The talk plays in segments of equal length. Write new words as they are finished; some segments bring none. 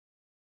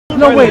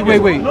No, wait.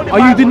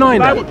 Are you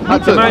denying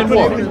that? Denying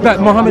what? That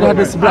Muhammad had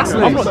this black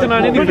slaves? I'm not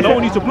denying anything. I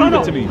want you to prove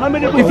it to me.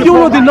 If you're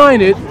not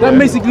denying it, that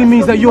basically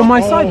means that you're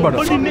my side,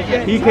 brother.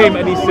 He came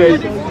and he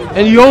said,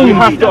 and you only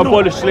have to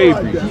abolish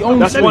slavery.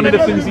 That's one of the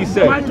things he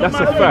said. That's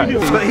a fact.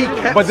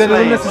 But that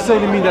doesn't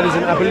necessarily mean that he's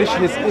an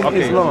abolitionist in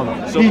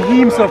Islam. So he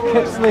himself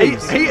kept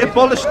slaves. He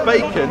abolished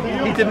bacon.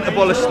 He didn't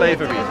abolish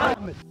slavery.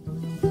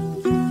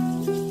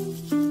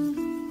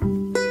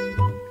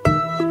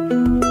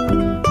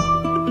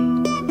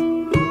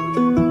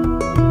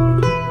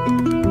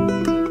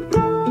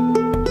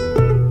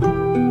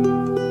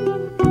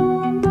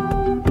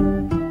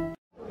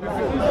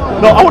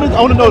 No, I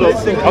want to know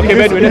though. Okay,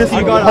 Bedouin, is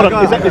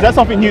that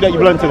something new that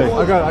you've learned today?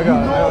 I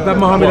got. That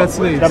Muhammad had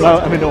slaves. That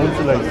Muhammad owned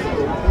slaves.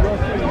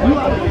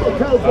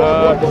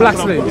 Black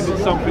slaves. Is it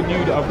something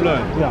new that I've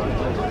learned? Yeah.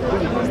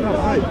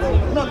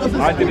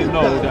 I didn't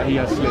know that he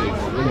had slaves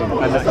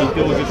and that he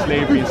deals with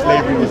slavery and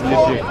slavery was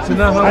legit. So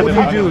now how do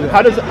you do that?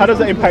 How does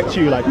that impact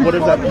you? Like, what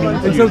does that mean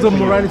to in terms of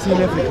morality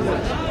and ethics?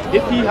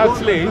 If he had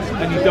slaves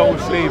and he dealt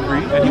with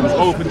slavery and he was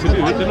open to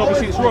do it, then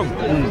obviously it's wrong.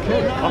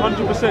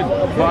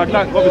 100%. But I'd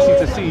like obviously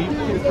to see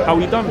how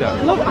he done that.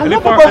 I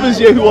love brothers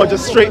here who are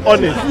just straight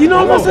honest. You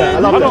know what I'm saying?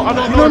 I don't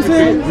know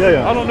everything.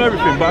 Yeah. I don't know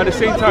everything, but at the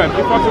same time,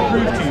 if I can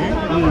prove to you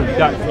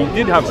that he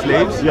did have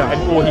slaves,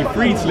 or he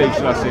freed slaves,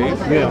 should I say,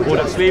 or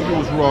that slavery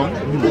was wrong,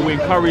 or we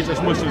encourage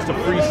as Muslims to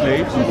free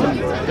slaves,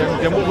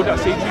 then what would that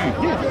say to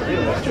you?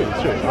 That's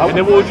true. And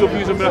then what would your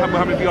views on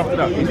Muhammad be after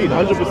that? Indeed,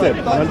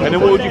 100%. And then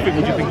what would you think?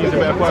 Would you think he's a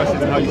better person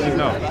than how you think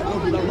now?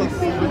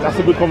 That's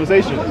a good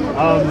conversation.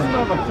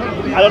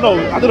 I don't know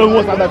who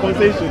wants to have that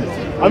conversation.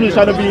 I'm just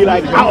trying to be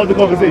like out of the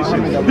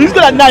conversation. Who's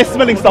got that nice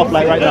smelling stuff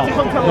like right now?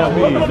 Not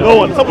me. No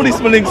one. Somebody's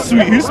smelling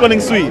sweet. Who's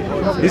smelling sweet?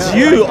 It's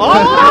you.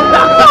 Oh,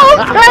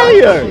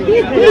 okay.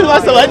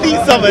 I need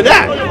some of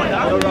that.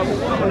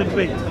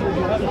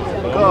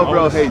 Go,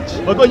 bro, H.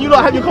 Oh God, you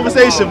lot have your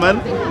conversation,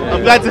 man.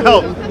 I'm glad to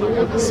help.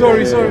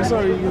 Sorry.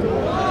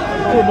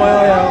 Pull my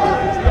eye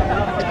out.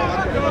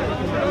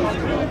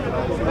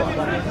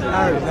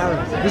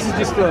 Harry. This is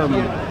just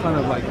kind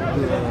of like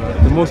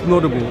the most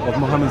notable of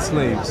Muhammad's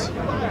slaves.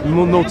 The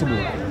more notable.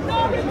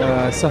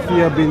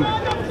 Safiya bin,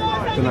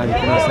 can I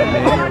pronounce that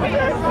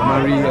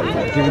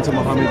name? Given to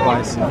Muhammad by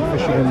his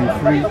official whom he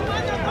freed.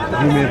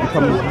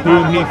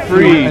 Whom he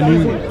freed. And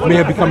who may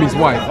have become his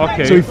wife.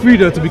 Okay. So he freed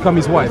her to become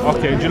his wife.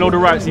 Okay, do you know the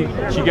rights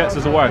she gets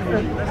as a wife?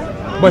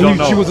 But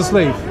she was a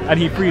slave. And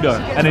he freed her.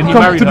 And then he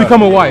married her. To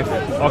become a wife.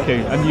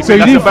 Okay, and you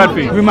think that's a bad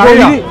thing?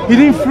 He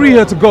didn't free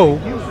her to go.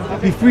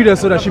 He freed her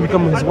so that she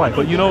becomes his wife.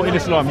 But you know in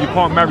Islam, you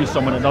can't marry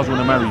someone that doesn't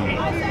want to marry you.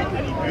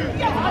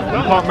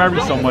 You can't marry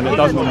someone that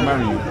doesn't want to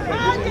marry you.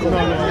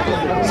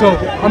 So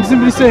I'm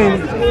simply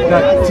saying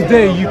that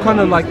today you kind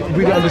of like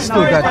really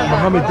understood that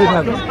Muhammad did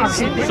have.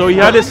 So he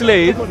had a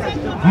slave.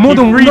 More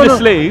than freed a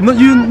slave. And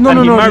he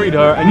married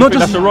her. And you think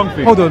that's the wrong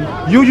thing. Hold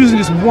on, you're using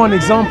this one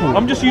example.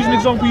 I'm just using the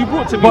example you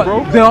brought to me, but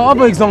bro. There are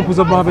other examples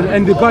of Muhammad,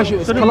 and the guy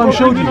Kalam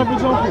showed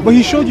you. But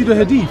he showed you the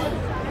hadith.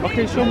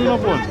 Okay, show me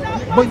another one.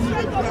 But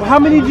how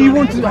many do you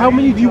want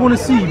to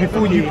see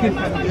before you can?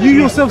 You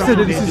yourself said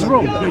that this is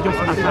wrong. They just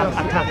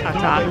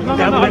attack.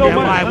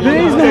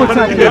 There is no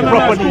attack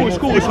there. It's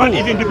cool. You can't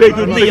even debate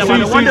with me.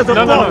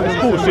 No,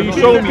 it's cool. So you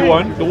showed me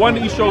one. The one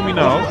that you showed me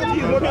now.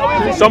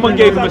 Someone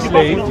gave him a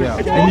slave,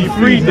 and he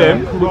freed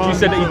them, which you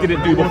said that he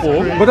didn't do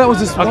before. But that was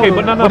just okay.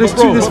 But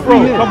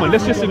bro, come on,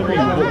 let's just agree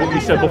with what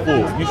you said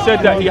before. You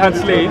said that he had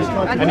slaves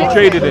and he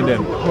traded in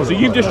them. So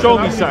you've just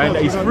shown me something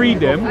that he's freed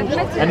them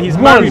and he's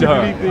married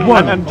her.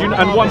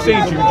 And what I'm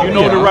saying to you, do you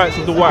know the rights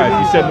of the wife?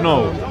 You said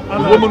no.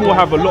 The woman will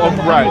have a lot of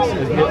rights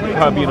as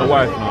her being a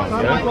wife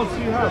now.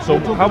 Yeah? So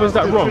how is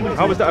that wrong?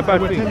 How is that a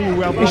bad thing?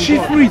 Is she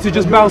free to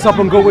just bounce up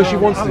and go where she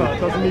wants to?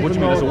 What do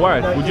you mean as a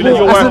wife? Would you let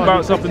your wife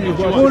bounce up and do what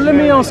she wants? Well, let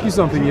me ask you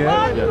something,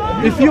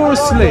 yeah? If you're a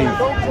slave,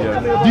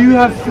 do you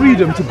have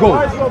freedom to go?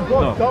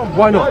 No.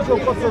 Why not?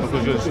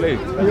 Because you're a slave.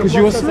 Because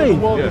you're a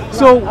slave? Yeah.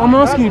 So I'm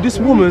asking you, this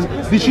woman,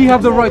 did she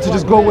have the right to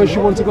just go where she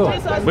wants to go?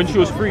 When she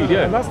was freed,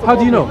 yeah. How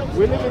do you know?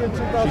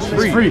 She's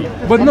free.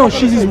 But no,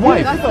 she's his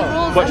wife.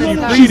 But she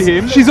freed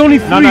him. She's only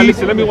free. No,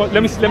 listen, let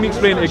me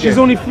explain it again. She's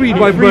only freed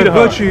by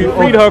virtue. He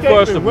freed her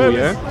first of all,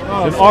 yeah?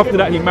 Then after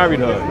that he married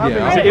her.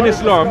 Yeah. So in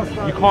Islam,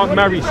 you can't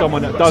marry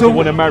someone that doesn't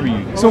want to marry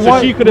you. So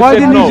she could have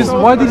said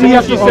no. Why did he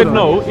have to said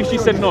no? If she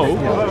said no,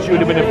 she would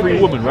have been a free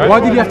woman, right? Why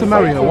did he have to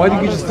marry her? Why did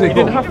he just say he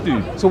didn't have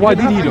to. So why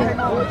did he though?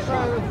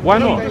 Why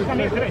not?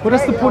 But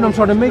that's the point I'm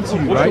trying to make to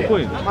you, What's right? the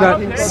point?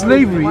 That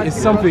slavery is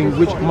something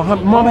which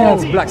Muhammad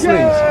has black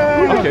slaves.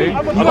 Okay.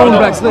 He owned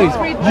black slaves.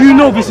 You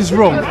know this is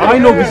wrong. I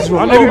know this is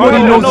wrong.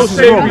 Everybody knows this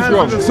is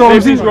wrong. So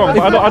it's wrong.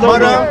 But I don't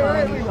know.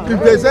 If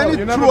there's any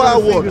true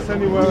word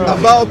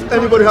about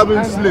anybody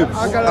having slaves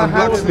and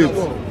black slaves,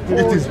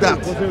 it is that.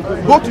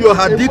 Go to your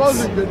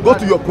hadiths, go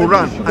to your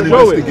Quran and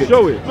investigate.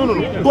 Show it.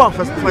 No. Go and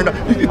first find out.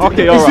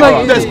 Okay, it's alright.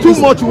 like there's too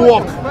much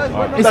work.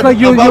 It's like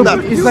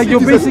you're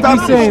basically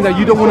saying that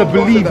you don't want to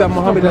believe that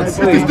Muhammad had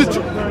slaves.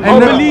 I'll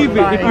believe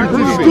it if you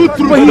prove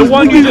it. But The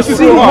one you just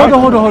see, hold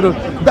on.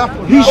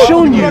 He's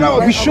shown you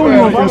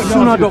on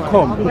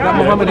Sunnah.com that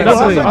Muhammad had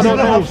slaves. I don't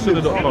know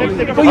Sunnah.com.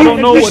 But I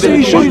don't know what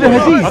he showed you the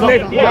hadith.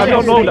 I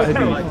don't know that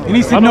hadith. You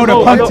need to know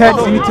the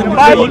context. You need to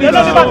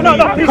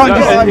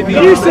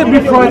You said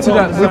prior to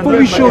that, before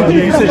we showed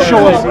you, you said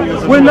show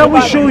us. Well, now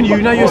we're showing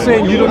you. Now you're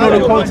saying you don't know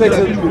the context.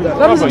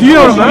 Do you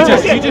know, man?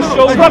 You just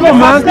showed me. Come on,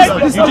 man.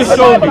 You just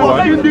showed me,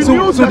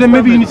 right? So then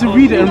maybe you need to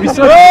read it and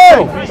research it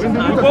yourself.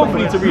 We both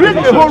need to read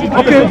it.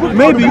 Okay,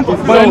 maybe,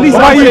 but at least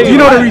you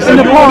know the reason. In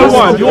the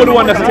past, you're the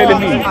one that's telling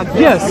me.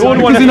 Yes,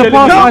 because in the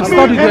past I've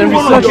studied it and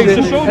researched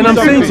it, and I'm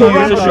saying to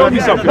you, show me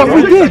something. but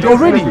we did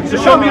already. So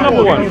show me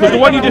another one, because the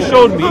one you just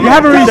showed me. You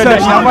haven't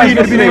researched it. How How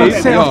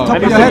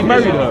you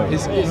married her?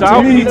 So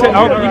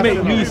how can you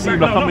make me seem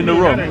like I'm in the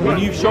wrong when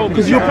you show me?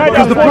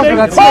 Because the prophet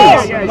had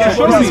slaves.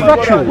 This is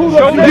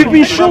factual. You've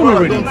been shown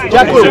already.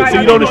 So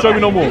you don't want to show me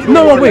no more?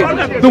 No, wait.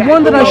 The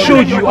one that I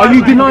showed you, are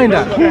you denying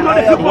that?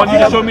 The one you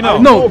just showed me now?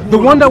 No, the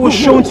one that was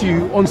shown to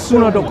you on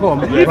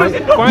Sunnah.com.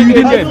 Right? Find it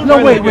again.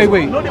 No, wait.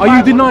 Are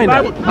you denying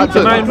that?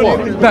 Denying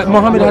what? That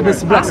Muhammad had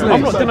this black I'm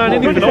slaves. not denying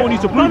anything. I want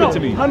you to prove it to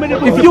me.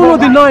 If you're not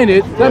denying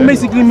it, that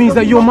basically means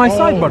that you're on my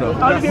side, brother.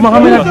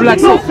 Muhammad had black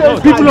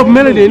slaves. People of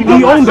melanin,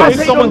 he owned us.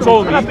 If someone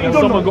told me and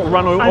someone got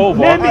run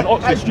over on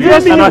Oxford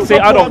Street and I say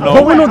I don't know,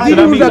 But we're not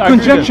dealing with that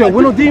conjecture.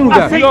 We're not dealing with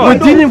that. We're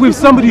dealing with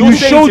somebody who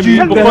showed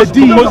you the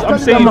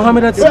hadith that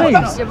Muhammad had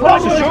slaves.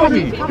 show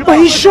me. But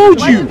he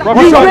showed you. You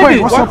read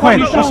it. What's your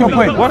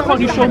point? Why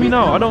can't you show me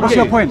now? I don't get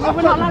it. Point?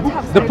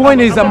 The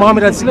point is that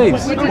Muhammad had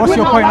slaves. What's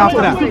your point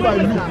after that?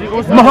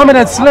 Muhammad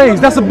had slaves.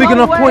 That's a big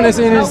enough point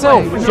in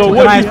itself. So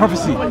what Denies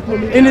prophecy.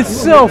 In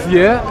itself,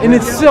 yeah. In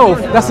itself,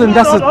 that's a.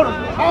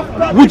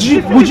 Would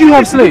you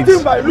have slaves?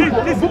 I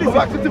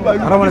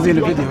don't want to be in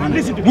the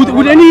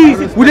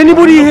video. Would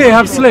anybody here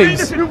have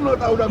slaves?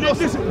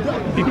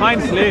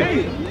 Define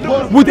slave.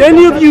 Would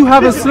any of you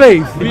have a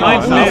slave?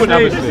 I wouldn't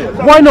have a slave.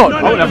 Why not?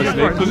 I wouldn't have a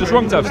slave because it's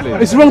wrong to have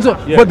slaves. It's wrong to.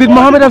 But did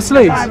Muhammad have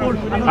slaves?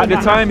 At the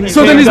time he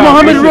So then is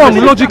Muhammad wrong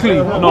logically?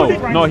 No,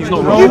 he's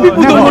not wrong. You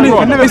people don't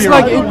want to. It's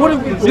like the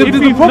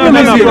problem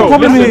is here. The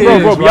problem here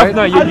is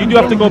right. You do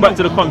have to go back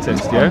to the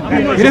context,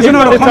 yeah. He doesn't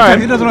know the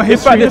context. He doesn't know If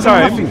history. at the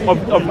time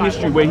of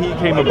history where he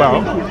came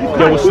about,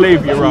 there was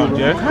slavery around,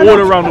 yeah, all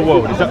around the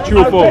world. Is that true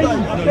or false?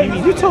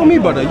 You tell me,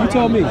 brother. You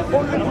tell me.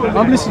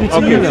 I'm listening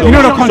to you now. You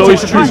know the So context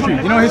it's of true. history.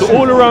 You know So history.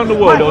 all around the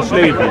world there was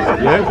slavery,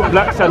 yeah.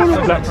 Blacks had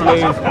black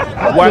slaves,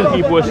 white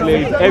people were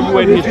slaves,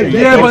 everywhere in history.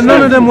 Yeah, but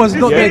none of them was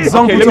not the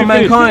example to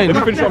mankind. Let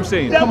me finish what I'm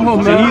saying. Come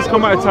on, So man. he's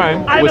come at a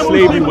time where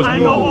slavery was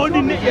legal.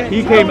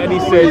 He came and he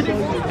said,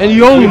 And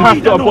you own you me.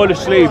 have to abolish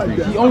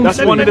slavery. owns That's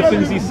me. one of the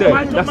things he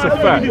said. That's a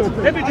fact.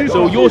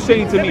 So you're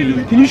saying to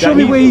me, Can you show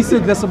me where he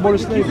said that's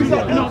abolish slavery?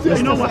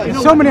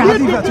 So many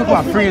hadiths that talk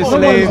about freeing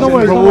slaves no and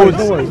worries, no rewards.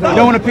 worries, no worries. You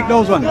don't want to pick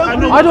those ones.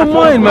 I don't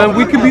mind, man.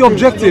 We can be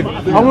objective.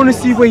 I want to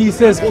see where he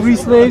says free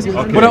slaves,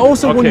 but I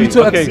also want you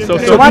to okay. So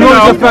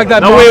acknowledge the fact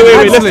that now wait. Muhammad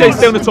had Let's slaves.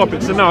 stay on the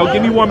topic. So now,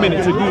 give me 1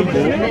 minute to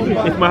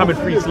Google if Muhammad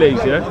freed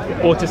slaves,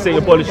 yeah, or to say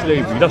abolish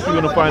slavery. That's what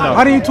you're gonna find How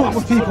out. do you talk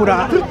with people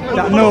that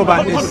know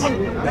about this, that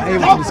are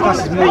able to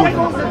discuss this more with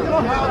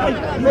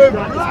them?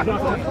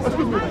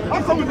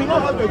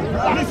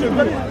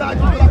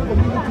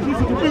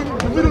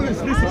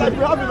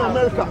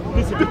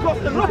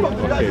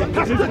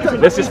 Okay.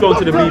 Let's just go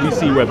to the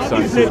BBC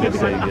website. See what they're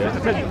saying, yeah.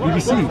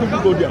 BBC.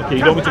 Okay,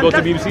 you don't want me to go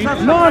to BBC?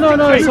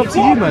 No. It's up to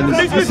you, man.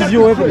 This is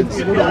your evidence.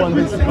 You're the one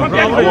that's-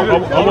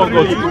 I won't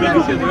go to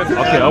BBC.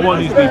 Okay, I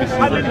won't use BBC.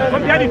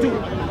 Compare the two.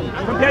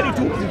 Compare the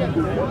two.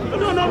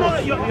 No,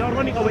 you're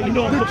running away. You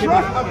know I'm talking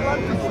about.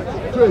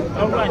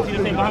 All right, so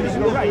you're saying Muhammad's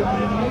right.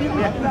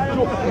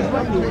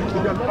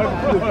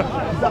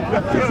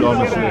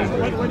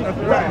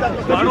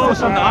 I don't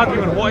understand the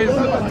argument. What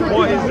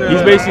is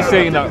He's basically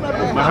saying that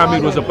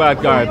Muhammad was a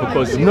bad guy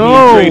because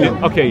No. he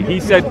traded. Okay, he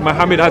said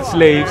Muhammad had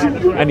slaves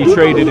and he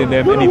traded in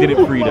them and he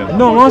didn't free them.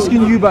 No, I'm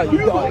asking you about.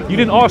 You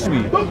didn't ask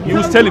me. You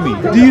was telling me.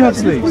 Do you have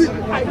slaves?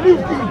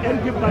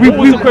 What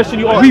was the question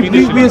you asked me We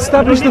initially?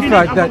 established the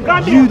fact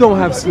that you don't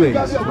have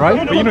slaves,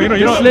 right? But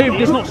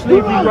there's not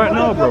slavery right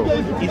now, bro.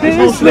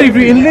 There is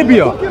slavery in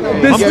Libya.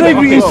 There's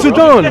slavery in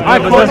Sudan. I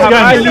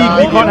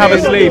legally can't have a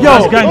slave.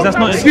 Yo, gangs, that's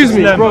not excuse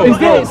me, Bro, is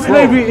there bro,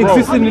 slavery bro,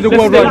 existing in the let's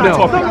world stay right on the now?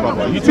 topic,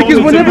 brother. You told Because me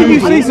to whenever you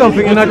Google. say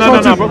something and I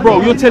try to...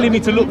 bro, you're telling me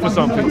to look for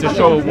something to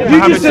show what You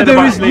Muhammad just said said there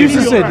about is. You slavery.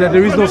 just said that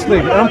there is no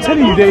slavery. And I'm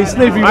telling you, there is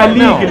slavery I right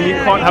now. legally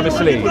can't have a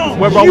slave.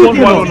 Whether I You want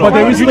one cannot, or not. but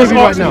there is You just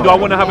slavery right asked me, now. do I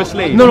want to have a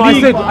slave? No, I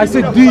Legally-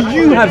 said, do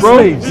you have Bro,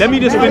 slaves? let me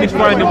just finish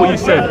finding what you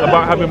said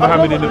about having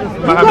Muhammad in the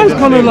You guys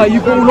kind of like you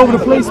go all over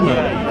the place, man.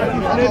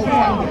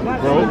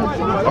 bro.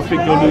 I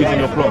think you're losing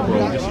your plot,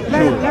 bro. Just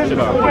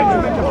chill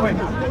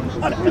out.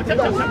 What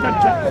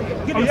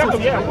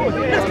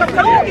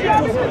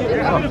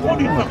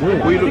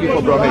are you looking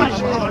for, bro?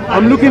 H?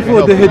 I'm looking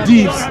for the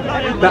hadiths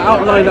that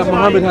outline that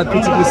Muhammad had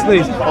particular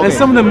slaves, and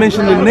some of them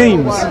mention the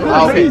names.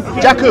 Okay.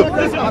 Jacob.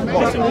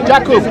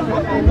 Jacob.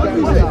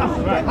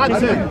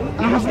 That's it.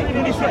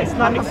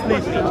 Islamic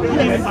slavery.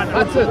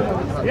 That's it.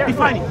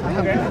 Define it.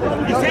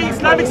 You say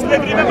Islamic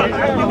slavery, remember?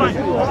 Define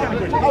it.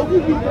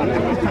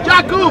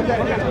 Jacob.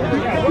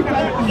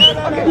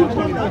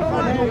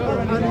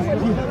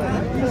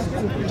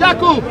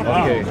 Jacob.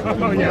 Okay.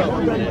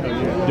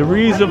 The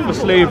reason for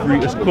slavery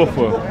is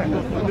kufr.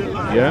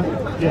 Yeah?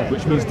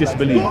 Which means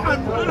disbelief.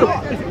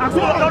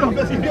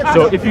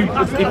 So if you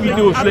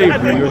do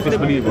slavery, you're a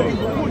disbeliever.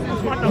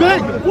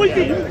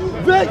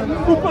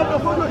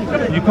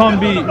 You can't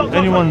be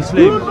anyone's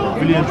slave,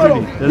 really and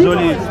truly. There's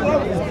only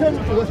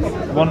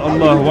one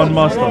Allah, one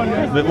master.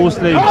 We're all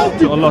slaves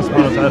to Allah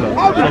subhanahu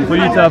wa ta'ala. So for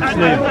you to have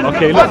slaves.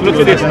 Okay, look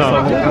at this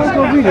now.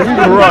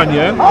 Quran,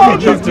 yeah?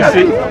 Chapter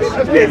 6,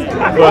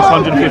 verse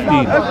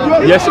 115.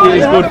 Yes, it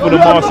is good for the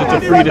master to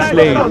free the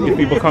slave if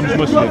he becomes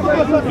Muslim.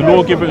 The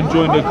lawgiver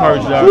enjoined the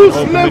courage that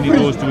open many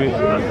doors to it.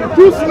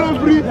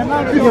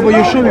 Yeah, but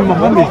you're showing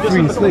Muhammad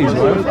freeing slaves,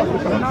 right?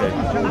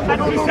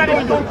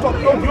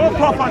 Your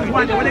prophet,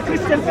 when the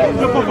Christians say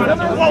your prophet,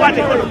 what are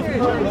they going to do?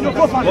 Your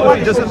prophet. What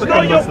if he doesn't become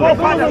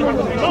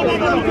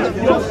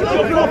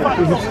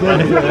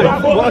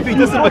Muslim? What if he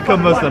doesn't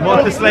become Muslim? What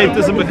if the slave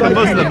doesn't become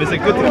Muslim? Is it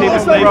good to keep a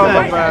slave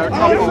there?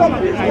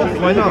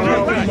 Why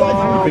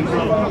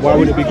not? Why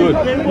would it be good?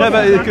 No,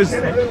 but because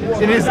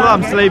in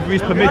Islam slavery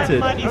is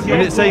permitted,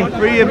 and it's saying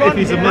free him if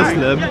he's a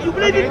Muslim,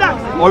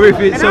 or if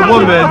it's a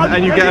woman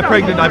and you get her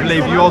pregnant, I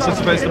believe you're also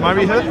supposed to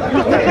marry her.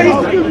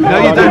 No,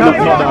 you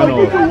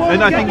don't.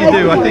 And I think you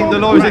do. I think the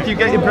law is if you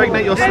get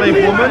impregnate your slave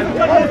woman,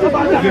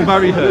 you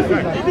marry her.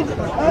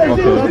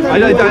 Okay. I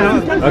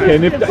don't know. Okay,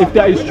 and if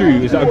that is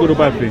true, is that a good or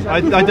bad thing? I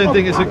don't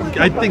think it's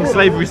a. I think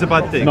slavery is a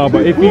bad thing. No,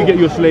 but if you get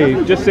your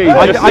slave, just say.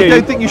 I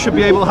don't think you should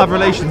be able to have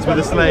relations with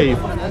a slave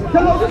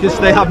because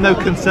they have no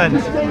consent.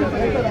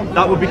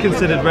 That would be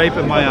considered rape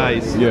in my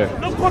eyes. Yeah.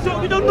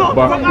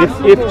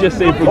 But if just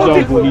say for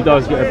example he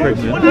does get her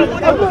pregnant,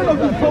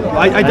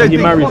 I don't and he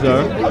think marries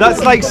her.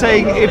 That's like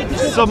saying if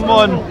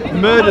someone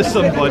murders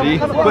somebody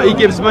but he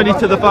gives money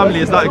to the family,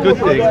 is that a good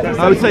thing?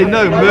 I would say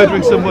no,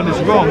 murdering someone is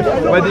wrong,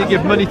 whether you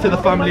give money to the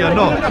family or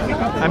not.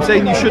 I'm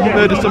saying you shouldn't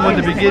murder someone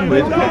to begin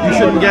with. You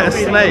shouldn't get a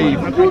slave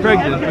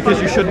pregnant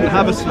because you shouldn't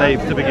have a slave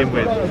to begin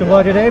with. So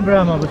why did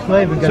Abraham have a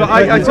slave and get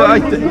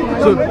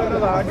So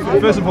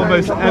first and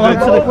foremost,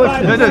 answer the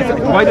question. No,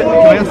 why can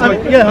I answer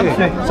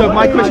yeah. So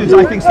my question is,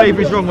 I think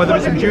slavery is wrong, whether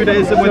it's in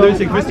Judaism, whether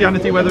it's in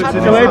Christianity, whether it's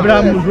in So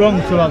Abraham was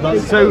wrong to have that.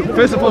 So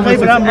first of all,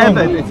 it's Abraham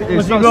wrong?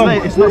 it's not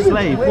slave. It's not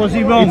slave. Was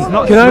he wrong? It's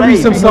not Can slave. I read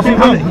some stuff? He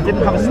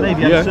didn't have a slave.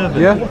 He had a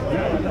servant. Yeah.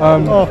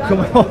 Oh, come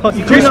on. You Do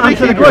you couldn't speak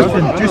answer the Hebrew?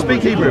 question. Do you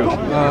speak Hebrew?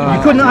 You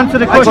couldn't answer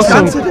the I question. just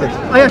answered it.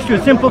 I asked you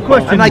a simple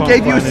question. And I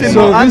gave you a simple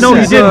So answer. No,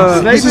 you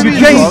didn't. this is You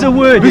changed the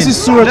word. This is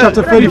Surah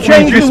chapter 33, You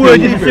changed the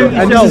word in suit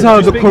and this is how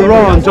the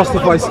Quran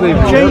justifies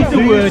slavery. Change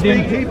the word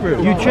in.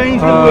 You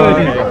changed the word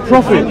in.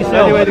 Prophet,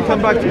 Anyway, to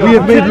come back to we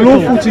have made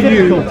lawful to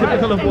you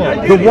typical of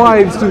what? the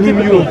wives to whom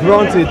you have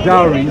granted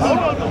dowries,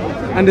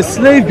 and the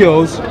slave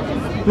girls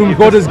whom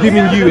God has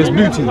given you as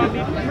booty.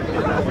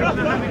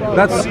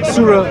 That's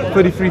Surah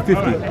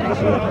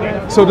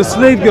 33:50. So the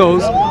slave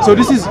girls, so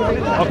this is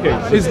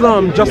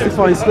Islam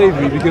justifying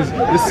slavery because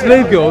the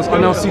slave girls are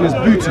now seen as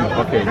booty.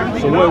 Okay,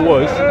 so what it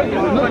was,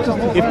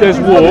 if there's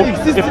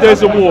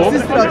a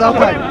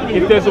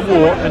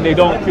war and they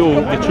don't kill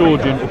the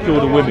children or kill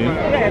the women,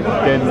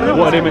 then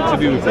what are they meant to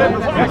do with them?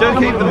 You don't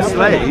keep them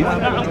slave.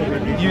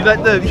 You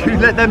let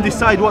them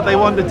decide what they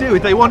want to do.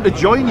 If they want to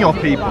join your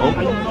people,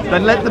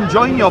 then let them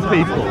join your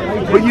people.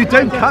 But you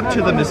don't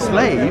capture them as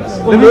slaves.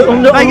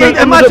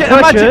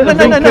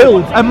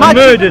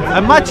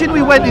 Imagine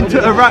we went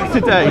into Iraq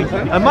today.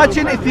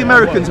 Imagine if the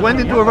Americans went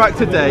into Iraq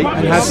today,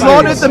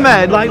 slaughtered the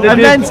men, Like they and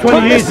did then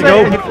 20 years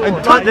ago.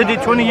 like they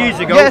did 20 years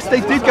ago. Yes,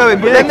 they did go in,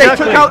 but then they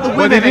took out the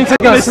women. they didn't and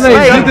take out kept the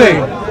slaves, did they?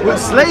 But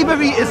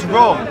slavery is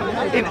wrong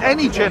in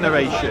any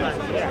generation.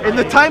 In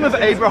the time of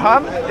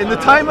Abraham, in the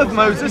time of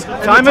Moses,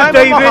 Time of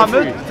David,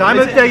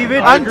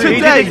 and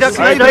today,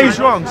 slavery is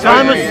wrong.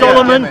 Time of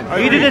Solomon,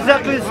 he did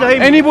exactly the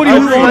same. Anybody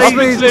who owns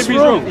slaves is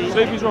Slavery's wrong, wrong.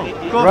 Slavery's wrong.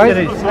 right?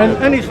 And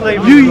any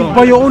slave You,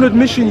 by your own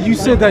admission, you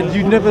said that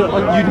you'd never.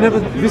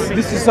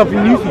 This is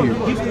something new for you.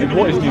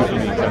 What is new for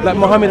me? Like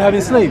Muhammad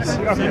having slaves.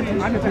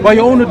 By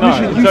your own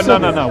admission, you said.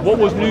 No. What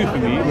was new for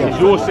me is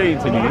you're saying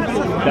to me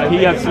that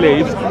he had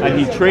slaves and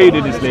he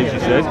traded in slaves, you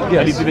said,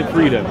 and he didn't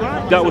free them.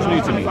 That was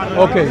new to me.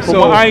 Okay, From so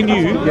what I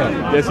knew,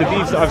 there's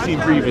hadiths that I've seen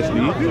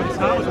previously,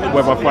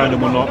 whether I find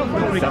them or not,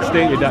 that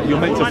stated that you're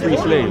meant to free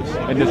slaves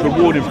and there's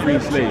reward in freeing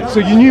slaves. So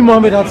you knew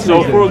Muhammad had So,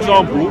 slaves. for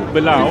example,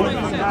 Bilal,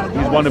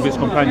 who's one of his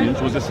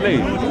companions, was a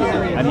slave,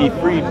 and he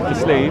freed the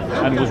slave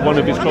and was one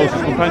of his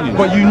closest companions.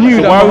 But you knew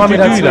so that why Muhammad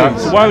would had you do that?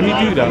 slaves. So why would he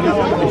do that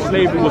if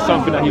slavery was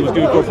something that he was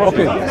doing for a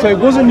profit? Okay, so it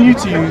wasn't new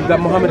to you that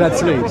Muhammad had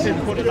slaves.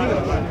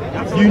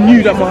 You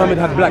knew that Muhammad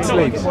had black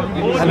slaves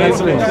and had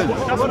slaves.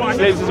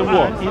 Slaves isn't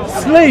what?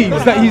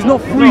 Slaves that he's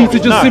not free to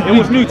just simply. It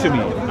was new to me.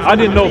 I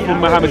didn't know for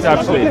Muhammad to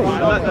have slaves.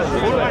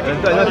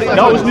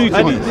 That was new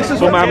to me.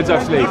 For Muhammad to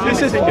have slaves,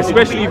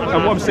 especially.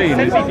 And what I'm saying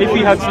is, if he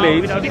had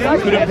slaves,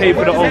 couldn't pay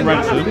for their own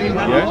ransom,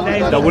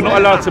 yeah, that were not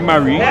allowed to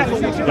marry,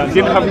 that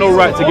didn't have no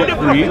right to get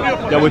free,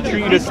 that were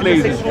treated as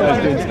slaves as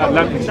the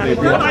Atlantic slaves.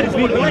 That's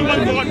completely new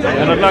to me,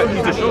 and I'd like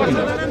you to show me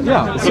that.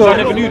 Yeah, because I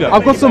never knew that.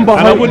 I've got some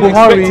and I wouldn't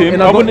Buhari, expect him.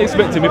 and I wouldn't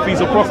expect him if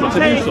he's a prophet to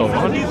do so.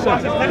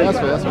 100%. That's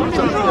fair.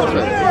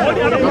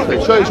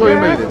 Show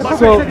him this.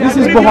 So this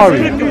is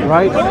Buhari,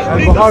 right?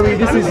 And Buhari,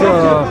 this is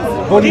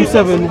volume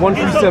 7,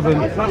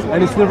 137,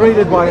 and it's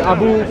narrated by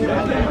Abu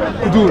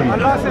Quduri.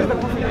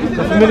 Is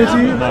that familiar to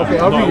you? Okay,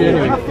 I'll read it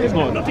anyway. It's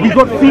not. We've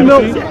got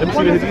female. Let me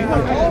see the hadith.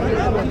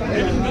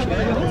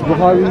 It's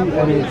Buhari,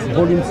 and it's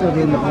volume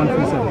 7,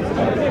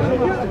 137.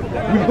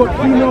 We've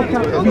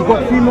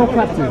got female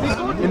captives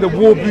in the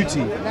war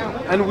booty,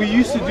 and we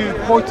used to do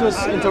coitus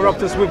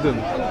interruptus with them.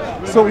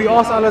 So we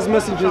asked Allah's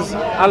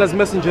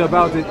messenger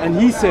about it, and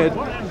he said,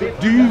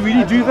 "Do you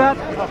really do that?"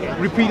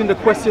 Repeating the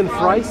question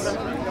thrice.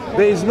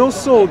 There is no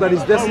soul that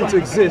is destined to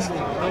exist,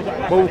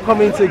 but will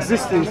come into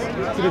existence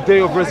to the day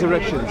of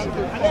resurrections.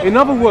 In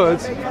other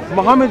words,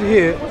 Muhammad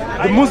here,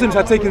 the Muslims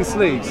had taken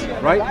slaves,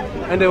 right?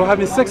 And they were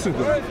having sex with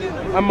them.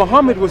 And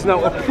Muhammad was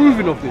now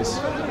approving of this.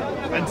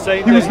 And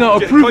saying he was now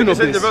approving of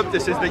this.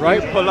 this Is that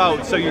right? you pull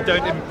out so you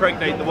don't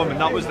impregnate the woman.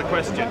 That was the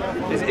question.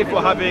 Is if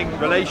we're having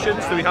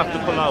relations, do we have to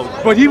pull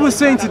out? But he was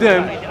saying to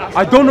them,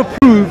 I don't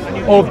approve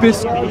of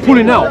this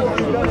pulling out.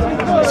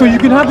 So you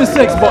can have the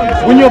sex,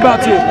 but when you're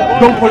about to,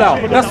 don't pull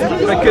out. That's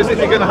because if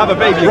you're going to have a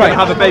baby, you're going to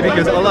have a baby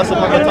because Allah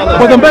subhanahu wa ta'ala.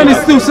 But the man is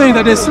still saying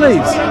that they're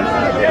slaves.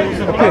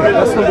 Okay,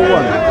 that's number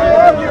one.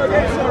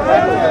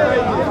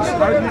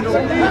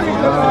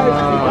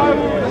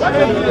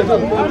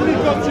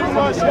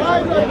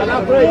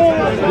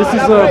 This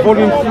is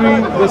volume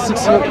 3, verse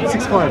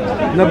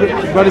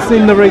 65, by the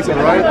same narrator,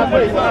 right?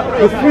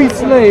 The free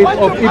slave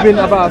of Ibn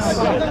Abbas.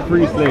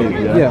 Free slave,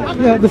 yeah?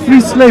 Yeah, the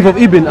free slave of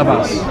Ibn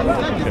Abbas.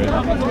 Okay.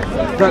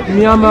 That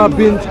Miyama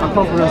bint, I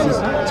can't pronounce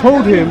this,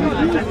 told him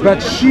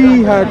that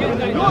she had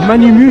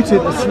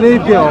manumitted a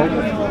slave girl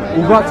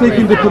without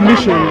taking the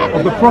permission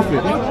of the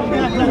Prophet.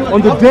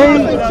 On the day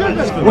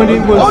when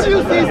it was,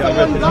 you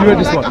read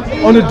this one.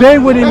 On the day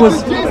when it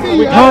was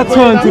her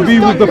turn to be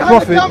with the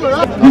Prophet,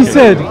 he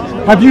said,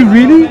 "Have you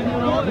really?"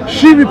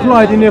 She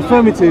replied in the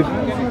affirmative,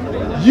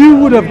 "You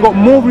would have got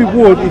more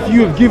reward if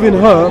you have given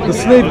her, the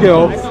slave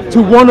girl,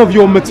 to one of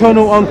your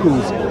maternal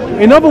uncles."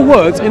 In other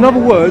words,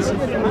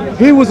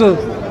 here was a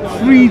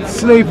freed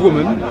slave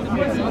woman,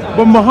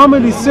 but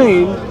Muhammad is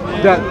saying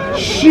that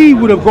she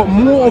would have got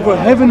more of a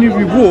heavenly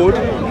reward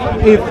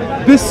if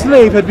this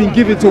slave had been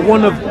given to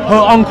one of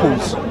her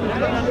uncles.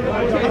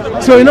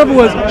 So in other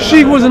words,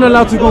 she wasn't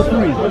allowed to go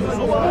free.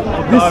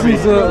 This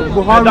is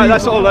Buhari.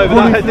 That's all over.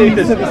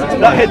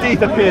 That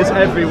hadith appears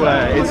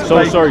everywhere. It's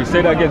so sorry.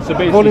 Say that again. So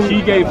basically,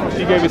 she gave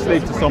a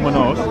slave to someone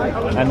else,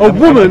 and a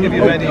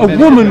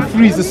woman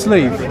frees a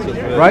slave,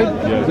 right?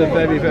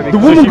 Yeah. The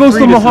woman goes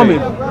to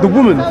Muhammad. The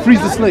woman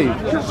frees the slave.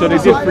 So they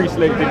did free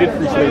slave. They did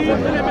free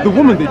slaves. The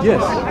woman did,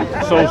 yes.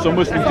 So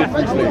Muslims did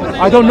free slaves.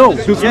 I don't know.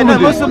 Muslims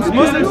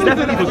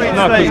definitely free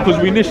slaves. Because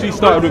we initially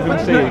started with him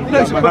saying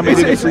that Muhammad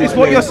didn't free it's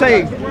what you're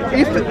saying.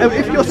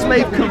 If your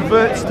slave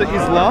converts to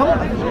Islam,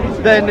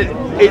 then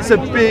it's a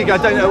big, I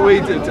don't know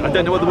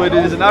what the word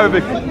is in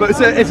Arabic, but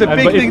it's a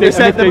big thing to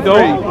set them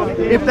free.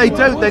 If they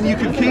don't, then you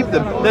can keep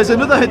them. There's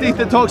another hadith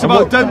that talks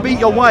about don't beat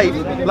your wife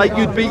like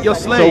you'd beat your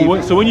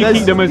slave. So when you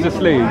keep them as a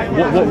slave,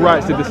 what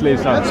rights did the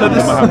slaves have? So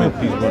Muhammad,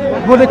 please,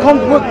 well, they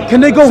can't. Can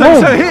they go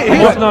home?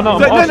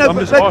 I'm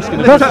just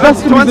asking.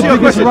 That's to answer your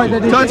question. Right,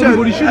 that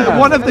everybody should have.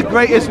 One of the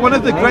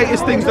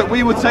greatest things that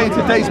we would say in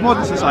today's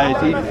modern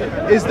society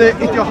is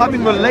that if you're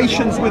having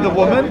relations with a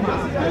woman,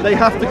 they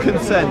have to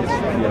consent.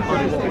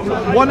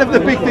 One of the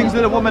big things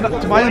that a woman,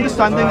 to my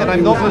understanding, and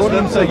I'm not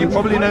Muslim, so you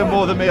probably know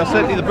more than me, or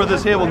certainly the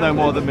brothers here will know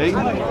more than me,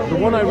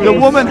 the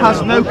woman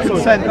has no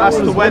consent as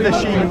to whether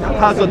she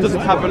has or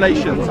doesn't have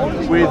relations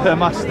with her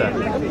master.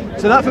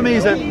 So that for me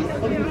is a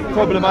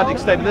problematic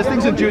statement. There's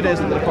things in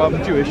Judaism that are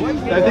Jewish.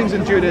 There are things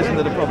in Judaism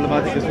that are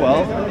problematic as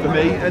well for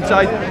me, and so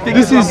I think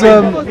this is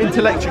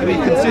intellectually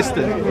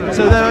consistent.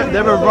 So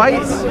there are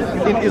rights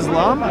in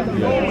Islam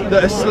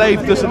that a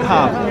slave doesn't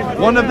have.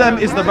 One of them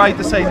is the right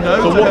to say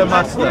no to her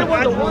master.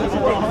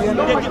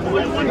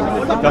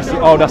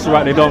 That's the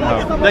right they don't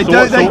have.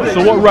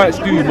 So what rights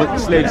do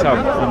slaves have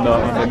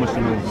under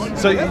Muslim rules?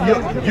 So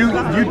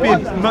you'd be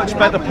much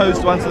better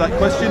posed to answer that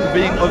question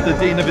being of the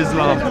Deen of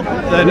Islam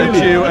than a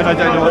Jew, and I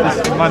don't know what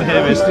this man everyone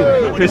here is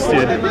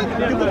Christian.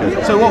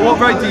 So what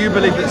right do you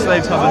believe that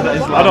slaves have under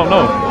Islam? I don't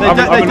know. They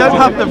don't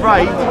have the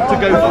right to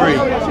go free.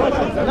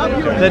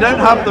 They don't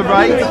have the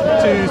right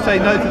to say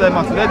no to their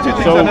master. They're two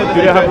things So I know that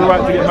do they have the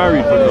right to get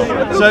married, for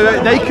example?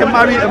 So they can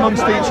marry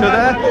amongst each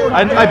other,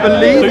 and I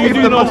believe So you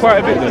do know quite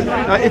a bit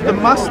then? if the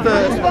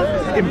master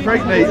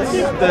impregnates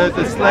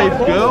the slave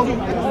girl,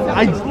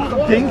 I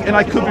think, and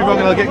I could be wrong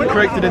and I'll get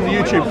corrected in the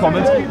YouTube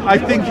comments, I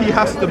think he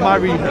has to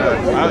marry her.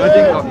 I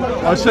think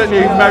it's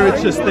certainly a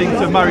meritorious thing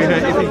to marry her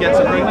if he gets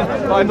her pregnant,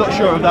 but I'm not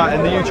sure of that,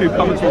 and the YouTube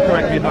comments will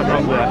correct me if I'm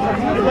wrong there.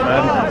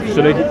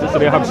 So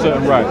they have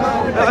certain rights?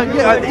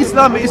 Yeah,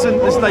 Islam isn't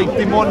this like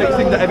demonic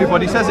thing that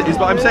everybody says it is,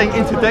 but I'm saying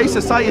in today's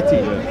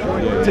society,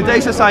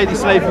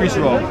 slavery is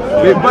wrong.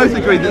 We both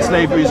agree that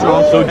slavery is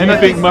wrong. So do you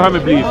think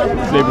Muhammad believes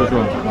slavery is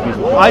wrong?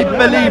 I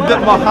believe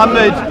that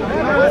Muhammad,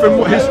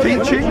 from his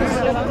teachings,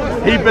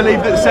 he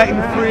believed that setting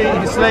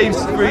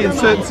slaves free in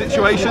certain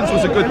situations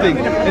was a good thing.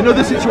 In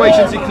other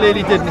situations, he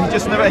clearly didn't.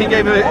 He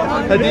gave a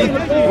hadith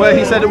where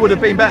he said it would have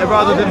been better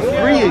rather than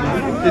freeing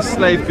this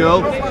slave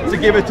girl to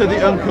give her to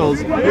the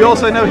uncles. We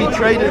also know he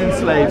traded in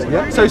slaves.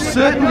 So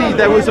certainly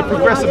there was a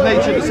progressive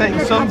nature to setting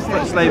some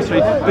slaves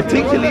free,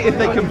 particularly if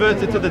they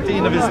converted to the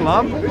deen of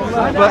Islam.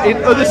 But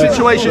in other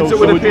situations, it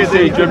would appear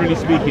that, generally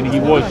speaking, he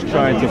was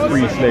trying to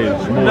free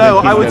slaves. No,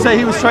 I would say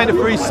he was trying to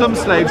free some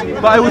slaves.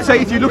 But I would say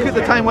if you look at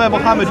the time where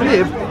Muhammad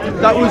lived,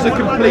 that was a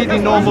completely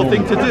normal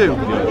thing to do.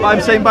 But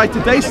I'm saying by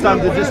today's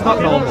standards, it's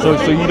not normal.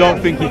 So you don't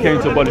think he came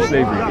to abolish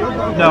slavery?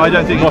 No, I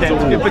don't think he came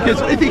to,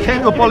 because if he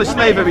came to abolish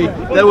slavery,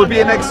 there would be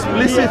an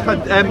explicit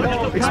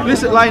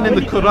line in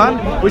the Quran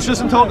which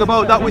doesn't talk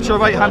about that which your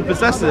right hand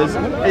possesses.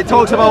 It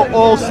talks about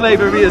all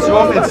slavery is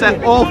wrong and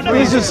set all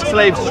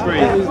slaves free.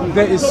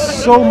 There is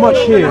so much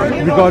here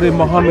regarding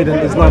Muhammad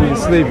and Islam and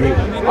slavery.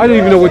 I don't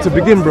even know where to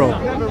begin, bro.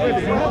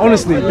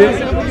 Honestly,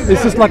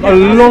 it's just like a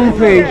long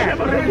page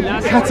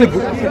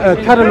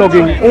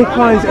cataloging all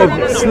kinds of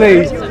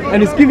slaves,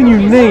 and it's giving you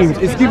names,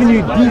 it's giving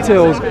you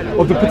details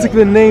of the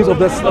particular names of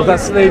that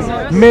slave,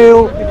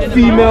 male,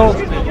 female,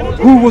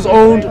 who was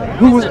owned,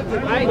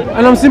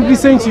 and I'm simply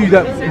saying to you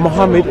that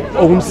Muhammad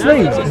owned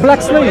slaves,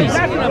 black slaves.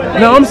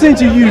 Now I'm saying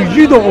to you,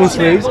 you don't own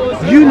slaves,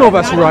 you know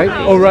that's right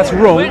or that's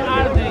wrong.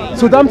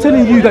 So I'm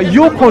telling you that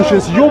your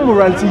conscience, your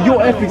morality,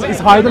 your ethics is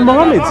higher than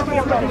Muhammad's.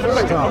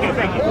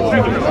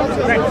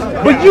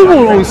 But you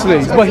won't own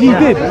slaves, but he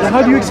did.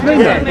 How do you explain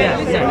that?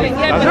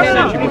 As I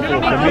said to you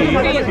before, for me,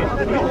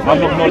 I'm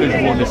not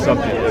knowledgeable on this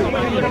subject.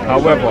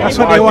 However, that's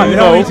what they want.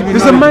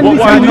 There's a man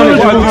needs to be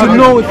knowledgeable to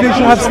know if they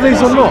should have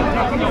slaves or not. I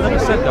never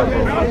said that,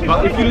 bro.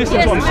 But if you listen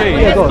to what I'm saying,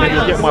 then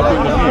you'll get my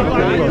point of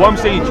view. What I'm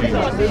saying to you,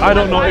 I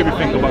don't know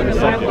everything about this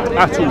subject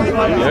at all.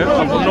 Yeah,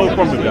 I've got no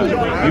problem with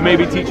that. You may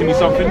be teaching me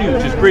something new,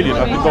 which is brilliant.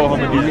 I can go home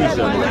and do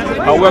research.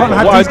 However,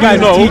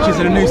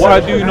 what I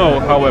do know,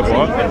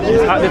 however,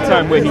 is at the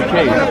time when he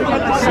came,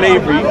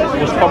 slavery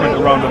was common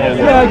around the whole world.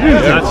 Yeah, I agree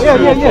with you.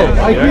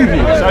 I agree with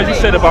you. So as you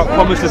said about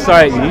common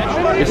society,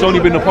 it's only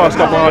been the past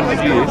couple of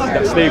 100 years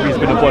that slavery has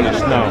been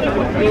abolished now.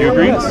 Do you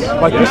agree?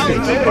 By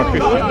Christians. By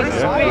Christians,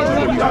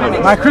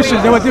 yeah. By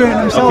Christians, they were doing it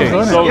themselves, Okay,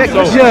 weren't so, they?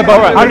 but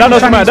right, that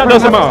doesn't matter.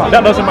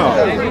 That doesn't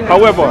matter.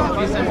 However,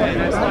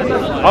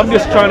 I'm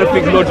just trying to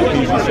think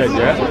logically, as you said,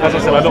 yeah? As I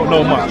said, I don't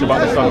know much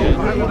about the subject.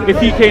 If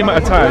he came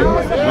at a time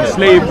when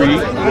slavery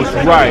was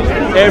right,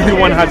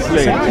 everyone had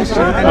slaves.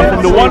 And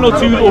from the one or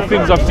two little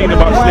things I've seen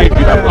about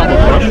slavery that I've come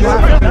across,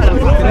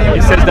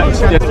 it says that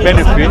there's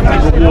benefit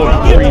and reward for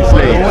freeing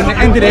slaves. When they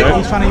ended it,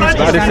 he's trying to use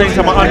But at the same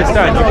time, I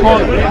understand you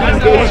can't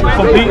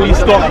completely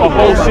stop a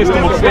whole system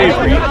of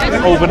slavery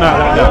overnight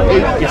like that.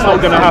 It's not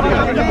going to happen.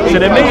 So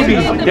there may be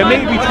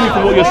truth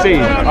in what you're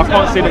saying. I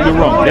can't say that you're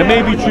wrong. There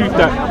may be truth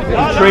that he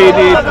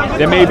traded.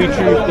 There may be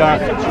truth that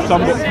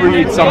some got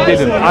freed, some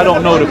didn't. I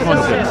don't know the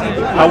context.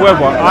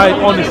 However, I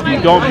honestly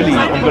don't believe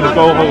I'm going to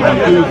go home and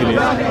Google it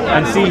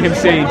and see him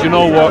saying, do you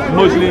know what,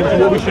 Muslims,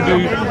 what we should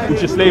do, we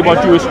should slave our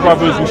Jewish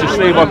brothers, we should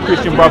slave our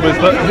Christian brothers,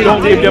 but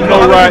don't give them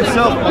no rights.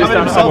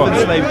 Himself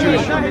enslaved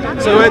Jewish.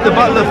 So at the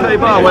Battle of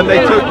Khaybar, when they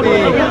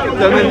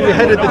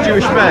beheaded the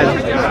Jewish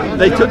men,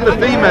 they took the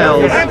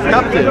females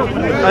captive,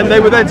 and they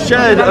were then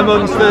shared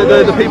amongst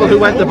the people who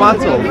went to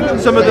battle.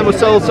 Some of them were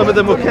sold, some of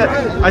them were kept.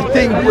 I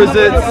think, was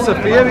it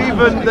Sophia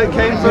even that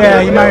came from?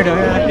 Yeah, he married her.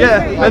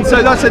 Yeah, and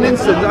so that's an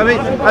instance. I mean,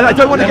 and I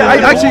don't want to get.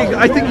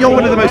 I think you're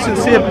one of the most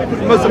sincere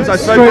Muslims I've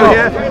spoken to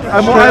here.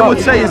 And what I would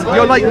say is,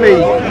 you're like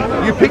me.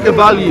 You pick a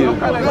value,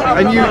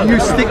 and you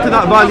stick to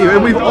that value.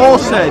 And we've all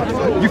said,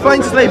 you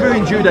find slavery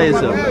in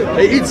Judaism.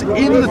 It's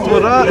in the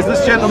Torah, as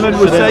this gentleman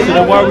was saying. So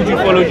then why would you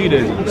follow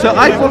Judaism? So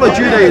I follow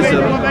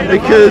Judaism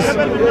because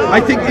I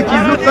think if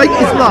you look like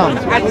Islam,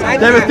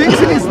 there are things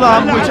in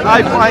Islam which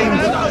I find.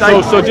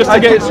 Like, so just to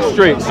get it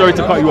straight, sorry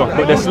to cut you off,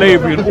 but there's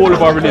slavery in all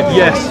of our religions.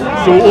 Yes.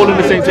 So we're all on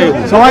the same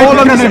table. So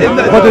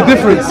but the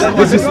difference,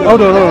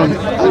 hold on.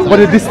 But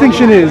the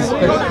distinction is,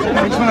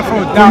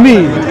 for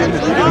me,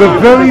 the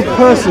very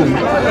person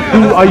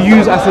who I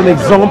use as an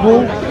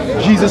example,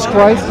 Jesus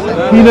Christ,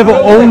 he never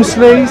owned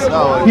slaves,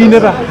 he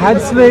never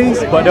had slaves.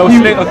 But there was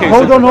slaves. Okay,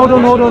 hold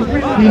on.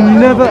 He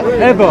never,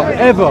 ever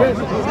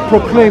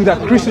proclaim that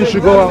Christians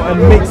should go out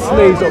and make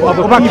slaves of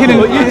other people.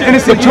 Killing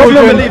innocent But you don't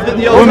children, believe that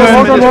the Old women.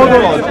 Testament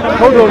is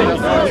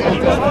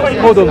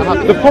Hold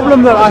on. The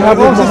problem that I have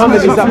with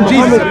Muhammad is that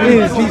Muhammad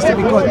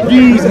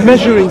is the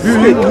measuring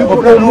stick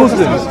of all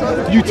Muslims.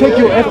 You take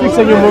your ethics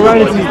and your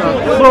morality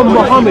from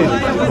Muhammad.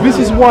 This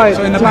is why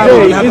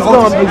today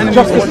Islam is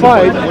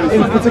justified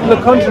in particular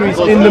countries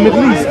in the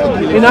Middle East,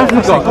 in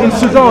Africa, in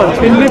Sudan,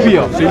 in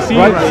Libya.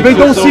 Right? They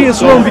don't see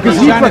it's wrong because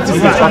he practices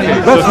it.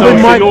 That's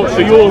when my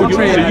so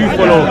you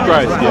follow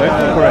Christ,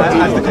 yeah? Correct.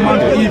 As the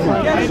command of evil.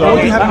 So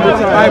What do you have in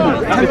the Bible?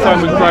 at the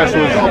time when Christ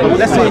was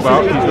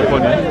about, peace be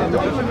upon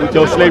him,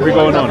 there was slavery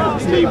going on.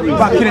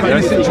 Back killing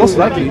innocent most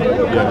children.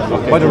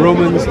 likely by the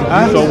Romans.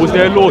 So was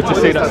there a law to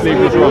say that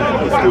slavery was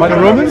wrong? By the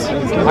Romans?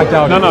 I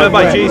doubt it. No,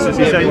 by Jesus.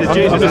 He's saying that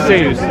Jesus. I'm just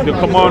saying, the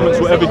commandments,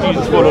 whatever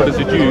Jesus followed as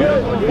a Jew,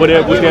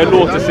 was there a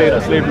law to say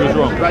that slavery was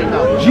wrong?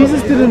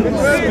 Jesus didn't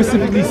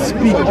specifically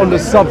speak on the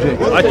subject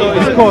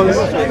because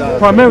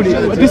primarily,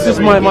 this is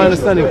my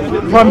understanding,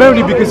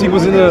 primarily because he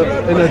was in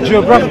a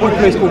geographical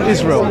place called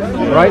Israel,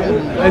 right?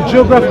 And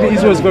geographically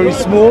Israel is very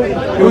small.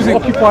 It was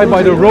occupied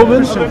by the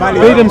Romans.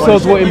 They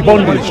themselves were in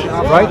bondage,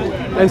 right?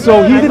 And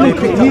so he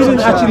didn't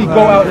actually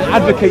go out and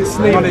advocate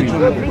slavery.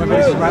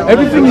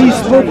 Everything he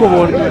spoke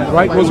on,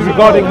 right, was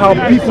regarding how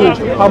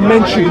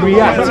men should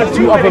react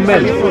to other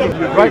men,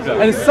 right?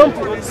 And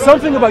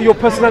something about your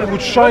personality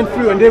would shine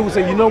through, and they would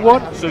say, you know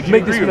what, So do you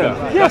make agree this with man.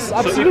 that? Yes, So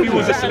absolutely. if you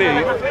was a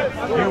slave,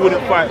 you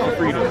wouldn't fight for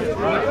freedom.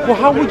 Well,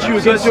 how would you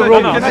against your No,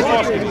 own? I'm just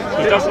asking you,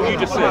 because that's what you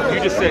just said.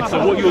 You just said,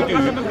 so what you'll do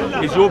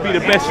is you'll be the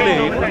best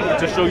slave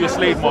to show your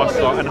slave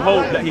master and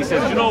hope that he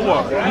says, you know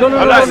what? No,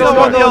 This is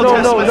what the Old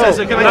Testament says.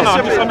 Okay,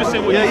 No, I'm just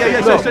saying what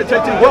you said.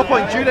 So to your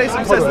point,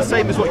 Judaism says the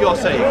same as what you're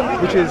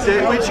saying, which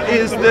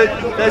is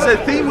that there's a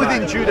theme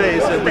within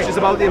Judaism which is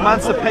about the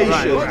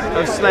emancipation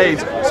of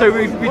slaves. So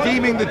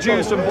redeeming the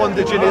Jews from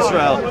bondage in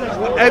Israel.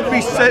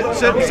 Every certain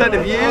set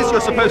of years, you're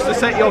supposed to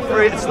set your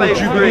slaves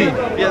free.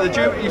 Yeah,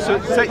 you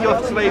set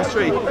your slaves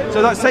free.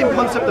 So that same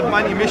concept of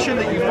manumission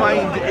that you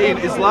find in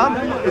Islam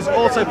is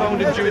also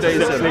found in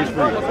Judaism.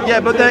 Yeah,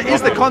 but there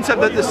is the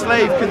concept that the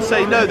slave can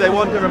say no, they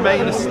want to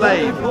remain a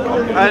slave.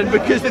 And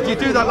because if you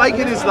do that, like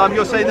in Islam,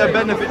 you're saying there are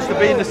benefits to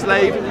being a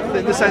slave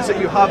in the sense that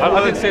you have.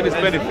 I didn't say there's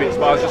benefits,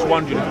 but I was just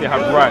wondering if they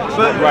have rights.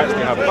 What rights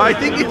they have. But I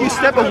think if you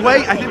step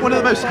away, I think one of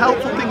the most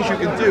helpful things you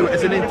can do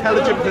as an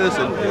intelligent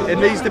person in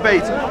these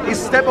debates is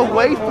step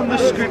away from the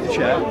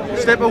scripture,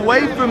 step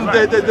away from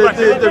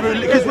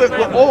because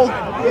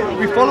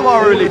we follow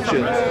our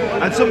religions,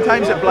 and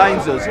sometimes it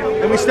blinds us,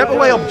 and we step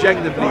away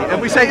objectively,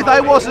 and we say, if I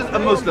wasn't a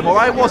Muslim or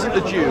I wasn't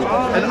a Jew,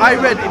 and I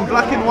read in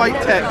black and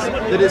white text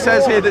that it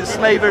says here that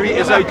slavery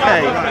is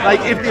okay, like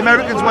if the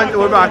Americans went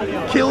to Iraq,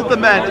 killed the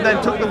men, and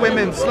then took the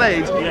women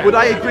slaves, would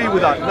I agree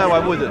with that? No, I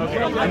wouldn't.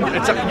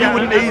 You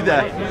wouldn't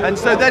either. And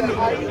so then,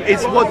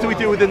 it's what do we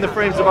do within the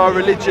frames of our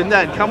religion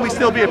then? Can we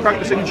still be a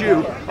practicing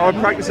Jew or a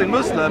practicing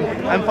Muslim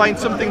and find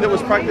something that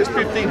was practiced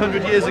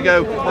 1500 years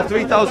ago or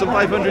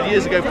 3,500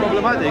 years ago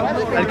problematic?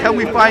 And can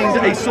we find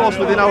a source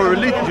within our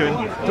religion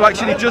to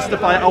actually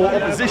justify our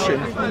opposition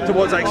to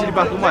what's actually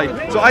black and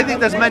white? So I think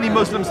there's many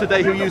Muslims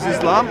today who use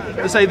Islam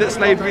to say that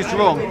slavery is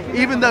wrong,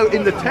 even though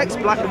in the text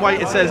black and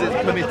white it says it's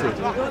permitted.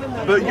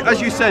 But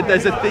as you said,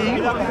 there's a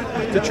theme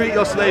to treat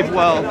your slave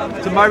well,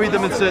 to marry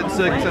them in certain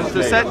circumstances,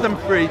 to set them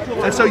free,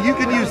 and so you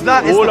can use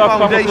that as the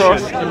foundation. All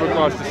I've come across in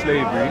regards to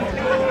slavery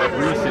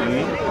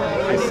recently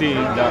is seeing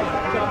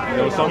that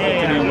there was something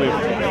to do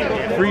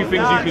with 3 things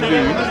you can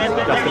do,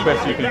 that's the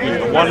best you can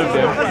do. And one of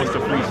them was to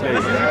free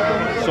slaves.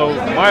 So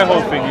my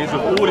whole thing is,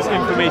 with all this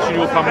information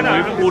you're coming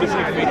with,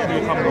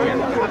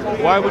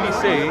 why would he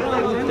say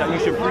that you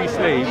should free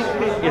slaves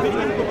if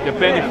the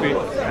benefit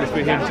is for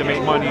him to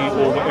make money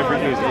or whatever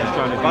it is that he's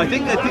trying to do? I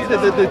think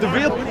the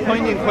real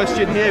poignant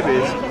question here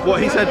is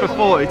what he said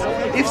before. It's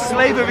if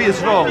slavery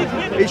is wrong,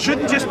 it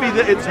shouldn't just be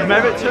that it's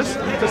meritorious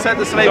to set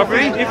the slave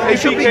free. It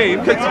should be.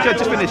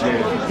 Just finish.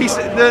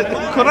 The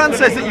Quran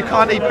says that you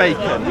can't eat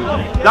bacon.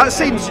 That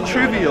seems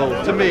trivial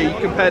to me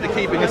compared to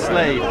keeping a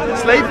slave.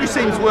 Slavery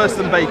seems worse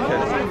than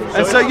bacon.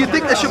 And so you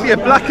think there should be a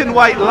black and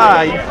white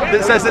line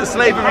that says that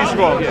slavery is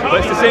wrong. But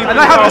it's the same thing. And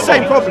I have the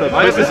same problem.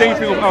 But it's the same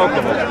thing with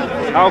alcohol.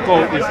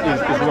 Alcohol is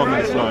wrong in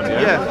Islam,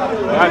 yeah?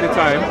 But at the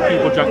time,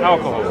 people drank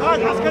alcohol.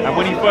 And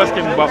when he first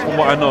came about, from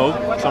what I know,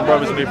 some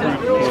brothers may prove...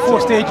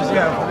 4 stages,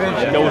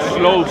 yeah. There were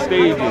slow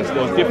stages,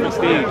 there was different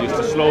stages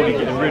to slowly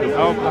getting rid of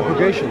alcohol.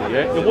 Aggregation.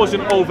 Yeah? It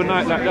wasn't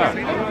overnight like that.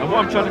 And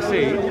what I'm trying to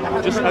say,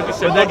 just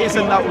as you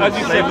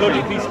said,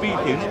 logically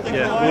speaking,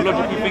 or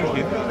logically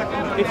thinking,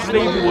 if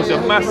slavery was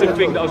a massive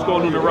thing that was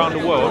going on around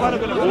the world,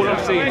 all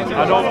I'm saying is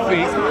I don't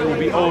think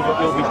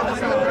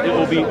it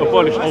will be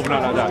abolished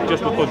overnight like that,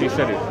 just because he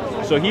said it.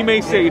 So he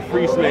may say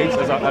free slaves,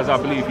 as I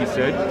believe he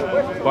said,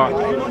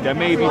 but there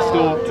may be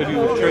still to do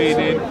with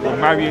trading or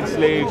marrying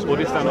slaves or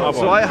this and the other.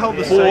 So I hold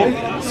the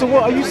same. So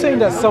what are you saying,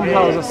 that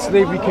somehow that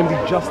slavery can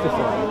be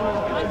justified?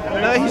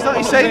 No, he's not.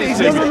 He's saying he's.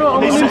 No,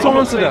 I want him to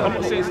answer that. I'm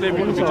not saying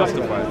slavery could be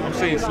justified. I'm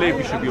saying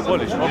slavery should be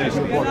abolished,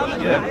 obviously.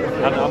 Yeah.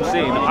 And I'm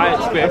saying I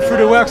expect. Through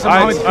the works of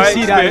Muhammad, you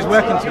see that he's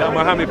working to that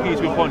Muhammad, peace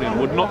be upon him,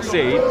 would not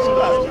say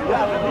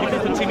you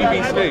can continue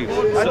being slaves.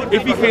 So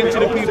if he came to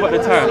the people at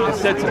the time and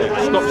said to them,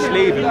 stop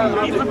slaving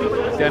people,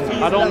 then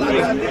I don't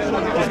think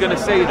he's going to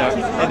say that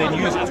and then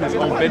use it to his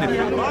own benefit.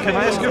 Can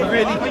I ask you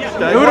really?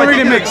 It wouldn't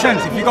really make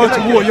sense if you go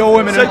to war, your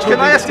women So and can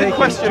I children ask you a taken.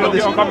 question on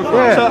this?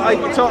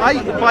 Yeah. So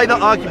I buy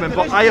that argument,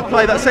 but I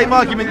apply that same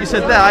argument you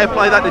said there. I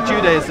apply that to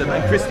Judaism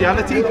and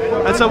Christianity.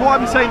 And so what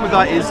I'm saying with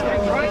that is,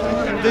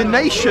 the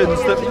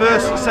nations that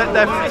first set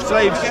their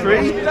slaves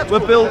free were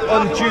built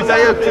on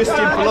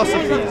Judeo-Christian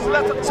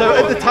philosophies. So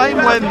at the time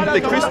when the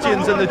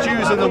Christians and the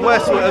Jews in the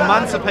West were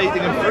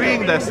emancipating and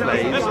freeing their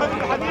slaves,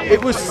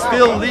 it was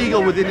still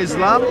legal within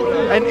Islam.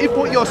 And if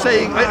what you're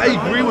saying, I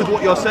agree with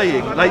what you're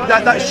saying, like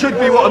that should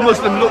be what a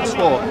Muslim looks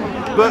for.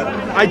 But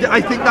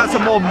I think that's a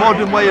more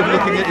modern way of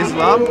looking at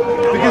Islam,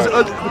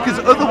 because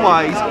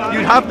otherwise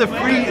you'd have the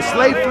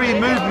slave-free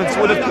movements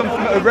would have come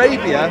from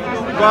Arabia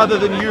rather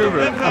than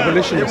Europe.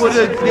 Abolitionists.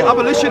 The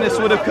abolitionists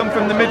would have come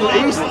from the Middle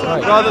East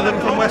rather than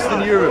from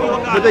Western Europe.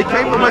 But they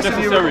came from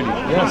Western Europe.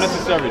 Not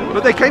necessarily.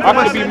 But they came I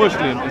from can be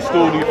Muslim and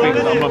still do things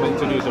that I'm not meant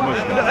to do as a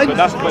Muslim. But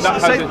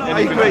that hasn't I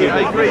anything to do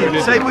with agree.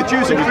 religion. Same with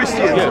Jews and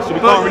Christians. Yeah, so we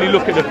can't really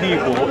look at the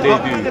people, what they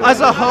do. As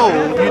a whole,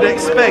 you'd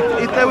expect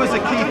if there was a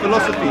key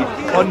philosophy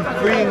on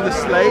freeing the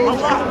slaves,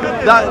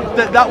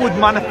 that would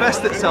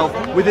manifest itself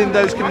within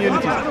those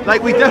communities.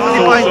 Like we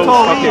definitely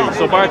find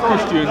So by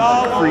Christians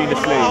freeing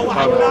the slaves,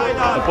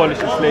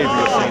 abolishing slavery,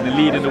 you're saying, and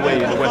leading the way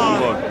in the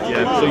Western world.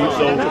 Yeah.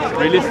 So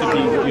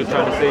realistically, what you're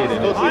trying to say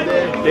then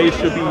is they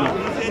should be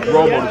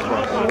role models for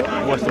us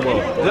in the Western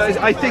world.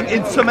 I think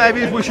in some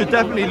areas we should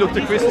definitely look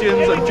to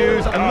Christians and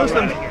Jews and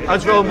Muslims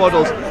as role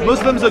models.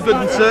 Muslims are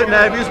good in certain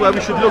areas where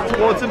we should look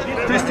towards them.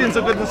 Christians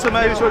are good in some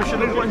areas where we should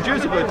look towards them.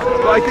 Jews are good.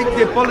 But I think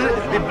the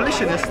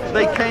abolitionists,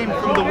 they came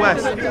from the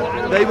West.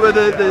 They were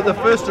the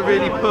first to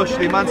really push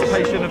the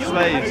emancipation of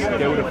slaves.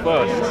 They were the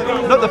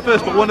first. Not the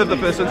first, but one of the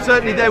first. And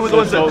certainly they were the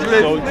ones that lived.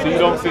 So you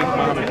don't think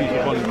Muhammad, peace be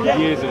upon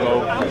him, years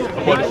ago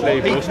abolished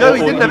slavery? No,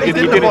 he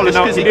didn't abolish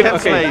because he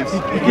kept slaves.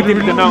 He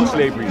didn't denounce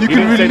slavery. You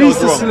can release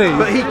the slave,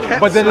 but he kept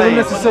but that doesn't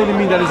slaves. necessarily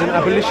mean that he's an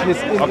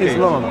abolitionist in Okay,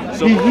 Islam.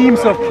 so- he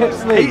himself kept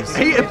slaves.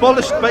 He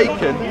abolished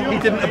bacon, he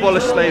didn't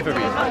abolish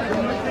slavery.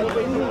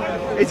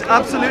 It's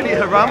absolutely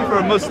haram for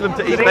a Muslim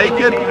to eat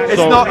bacon. It's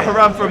not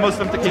haram for a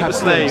Muslim to keep a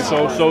slave.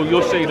 So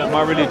you're saying that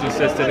my religion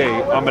says today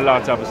I'm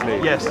allowed to have a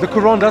slave? Yes. The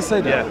Quran does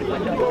say that.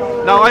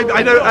 Now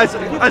I know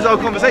as our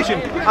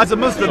conversation, as a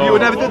Muslim, you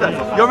would never do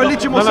that. Your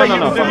religion will say you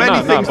can do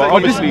many things. But that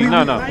obviously,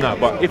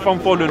 But if I'm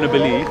following a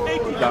belief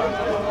that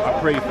I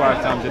pray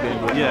 5 times a day,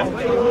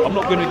 I'm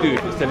not going to do it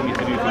if it's telling me to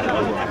do things that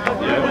are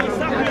wrong.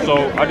 Yeah. So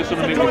I just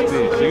want to make this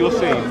clear. So you're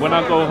saying when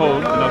I go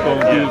home and I go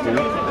on Google,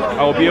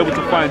 I will be able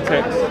to find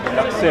text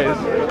that says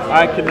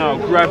I can now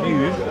grab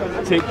you,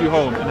 take you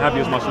home and have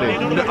you as my slave?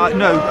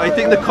 No, I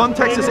think the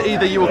context is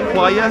either you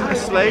acquire a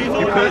slave,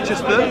 you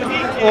purchase them,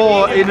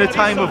 or in a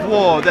time of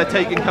war they're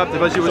taken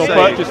captive, as you were saying.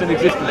 So purchase an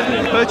existing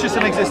slave? Purchase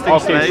an existing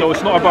slave. Okay, so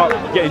it's not about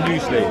getting new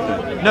slaves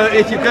then? No,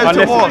 if you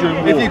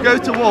go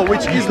to war,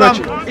 which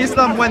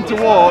Islam went to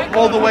war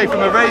all the way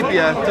from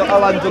Arabia to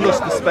Al-Andalus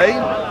to Spain,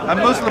 and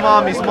Muslim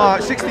armies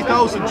marched,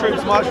 60,000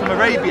 troops marched from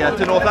Arabia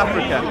to North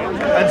Africa.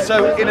 And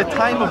so in a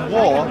time of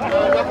war,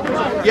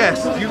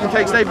 yes, you can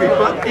take slavery,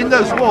 but in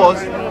those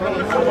wars,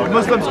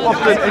 Muslims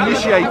often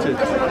initiated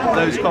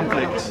those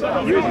conflicts.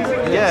 Really?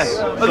 Yes.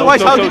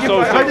 Otherwise, how did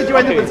you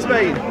end up in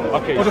Spain?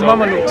 Okay. Or the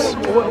Mamelukes.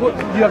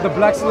 You have the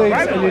black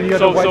slaves and then you have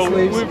the white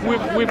slaves.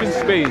 Within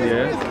Spain,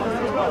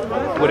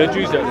 were there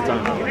Jews there at the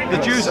time? The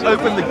Jews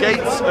opened the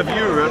gates of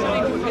Europe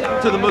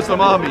to the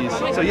Muslim armies.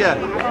 So yeah.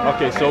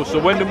 Okay, so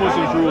when the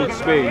Muslims ruled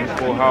Spain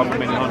for however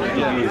many hundreds of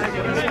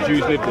years,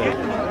 Jews lived there?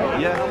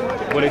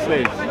 Yeah. Were they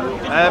slaves?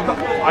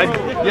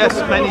 Yes,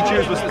 many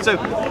Jews were. So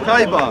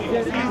Khaybar,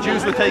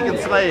 Jews were taken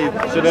slave.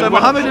 So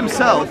Muhammad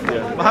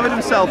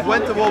himself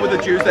went to war with the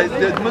Jews.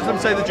 The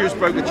Muslims say the Jews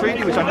broke the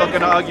treaty, which I'm not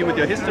going to argue with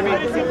your history.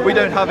 We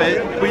don't have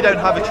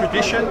a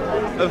tradition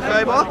of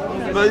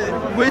Khaybar,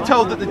 but we're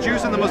told that the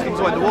Jews and the Muslims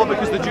went to war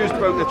because the Jews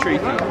broke the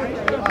treaty.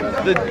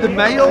 The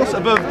males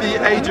above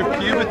the age of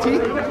puberty,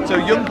 so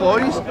young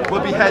boys,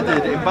 were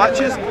beheaded in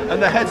batches,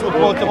 and their heads were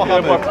brought to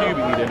Muhammad.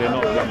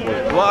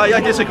 Well, I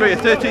disagree. A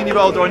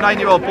 13-year-old or a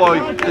 9-year-old boy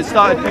that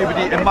started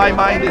puberty, in my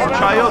mind, is a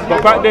child.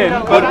 But back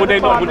then, would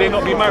they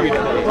not be married?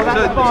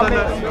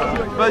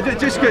 But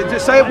just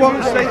say at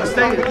one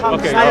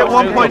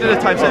point at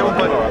a time. Say at one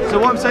point. So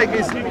what I'm saying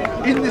is,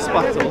 in this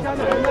battle,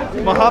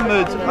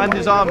 Muhammad and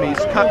his armies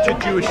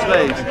captured Jewish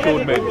slaves and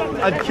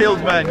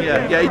killed men.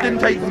 Yeah. He didn't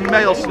take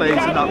male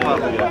slaves in that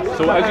battle.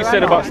 So as you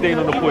said about staying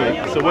on the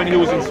point, so when he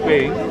was in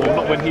Spain, or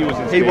not when he was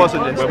in Spain, he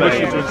wasn't in Spain. When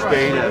Muslims were in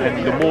Spain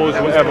and the Moors,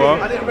 whatever,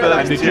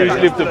 and the Jews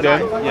lived with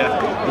them,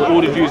 were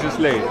all the Jews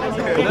enslaved.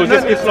 Because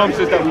if Islam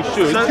says that we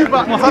should, so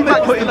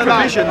Muhammad put in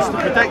provisions to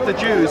protect the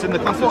Jews in the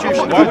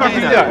constitution. Why would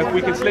we do that if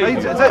we can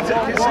slave them?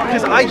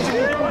 Because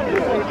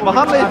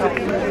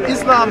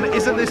Islam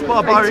isn't this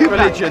barbaric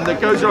religion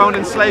that goes around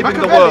enslaving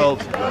the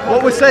world.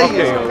 What we're saying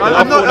is,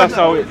 I'm not. That's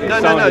how it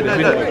sounded.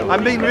 No.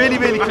 I'm being really,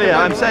 really clear.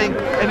 I'm saying,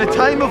 in a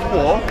time of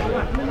war,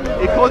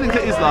 according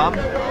to Islam,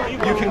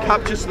 you can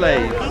capture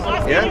slaves,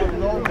 yeah,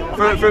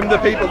 from the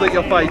people that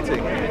you're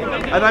fighting.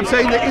 And I'm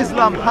saying that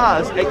Islam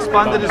has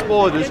expanded its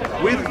borders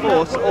with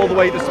force all the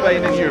way to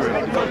Spain and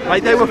Europe.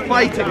 Like they were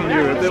fighting in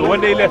Europe. So when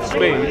they left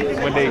Spain,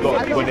 when they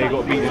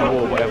got beaten in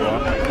war, whatever,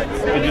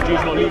 did the Jews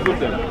not leave with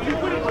them?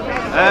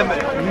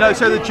 No,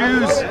 so the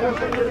Jews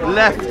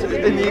left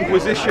in the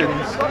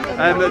Inquisitions.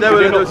 There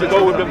was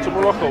go with them to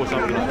Morocco or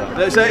something like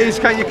that. So it's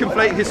kind of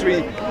conflate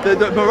history.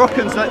 The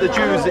Moroccans let the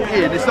Jews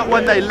in. It's not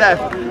when they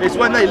left. It's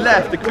when they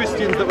left. The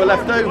Christians that were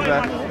left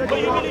over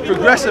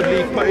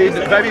progressively put in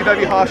very,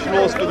 very harsh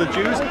laws for the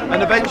Jews,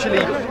 and eventually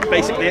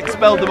basically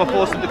expelled them or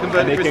forced them to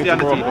convert to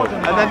Christianity.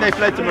 And then they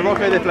fled to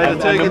Morocco. They fled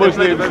to Turkey. And the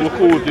Muslims were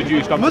cool with the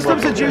Jews.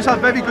 Muslims and Jews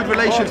have very good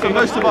relations for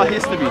most of our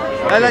history.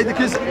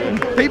 Because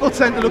people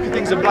tend to look at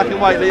things in black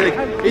and white. Like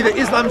either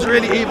Islam's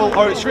really evil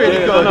or it's really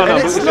good. No,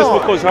 and it's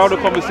just because how the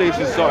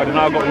conversation started and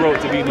I got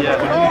wrote to be on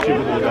YouTube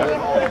and all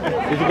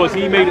that is because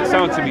he made it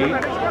sound to me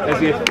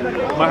as if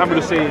Muhammad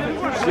was saying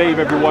slave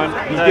everyone.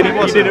 He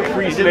didn't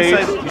free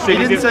slaves. You said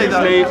he didn't free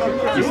slaves.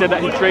 He said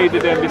that he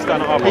traded them, this,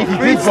 that, and other. He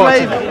freed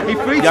slaves. He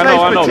freed slaves.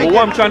 I know. But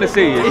what I'm trying to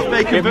say is,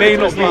 it may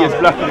not be as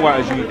black and white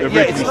as you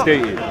originally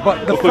stated.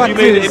 But the because you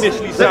made it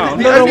initially sound.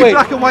 The only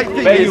black and white thing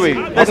is, anyway,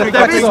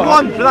 there is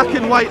one black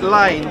and white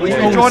line which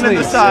we drawn in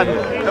the sand,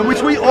 and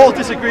which we all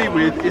disagree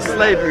with, is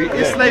slavery.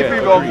 Is slavery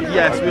wrong?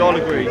 Yes, we all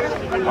agree.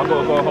 I've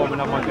got to go home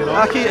and have my dinner.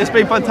 Aki, it's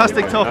been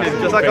fantastic talking.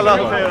 Just like a lot.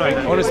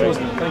 Honest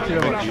Muslim. Thank you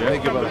very much.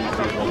 Thank you,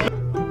 brother.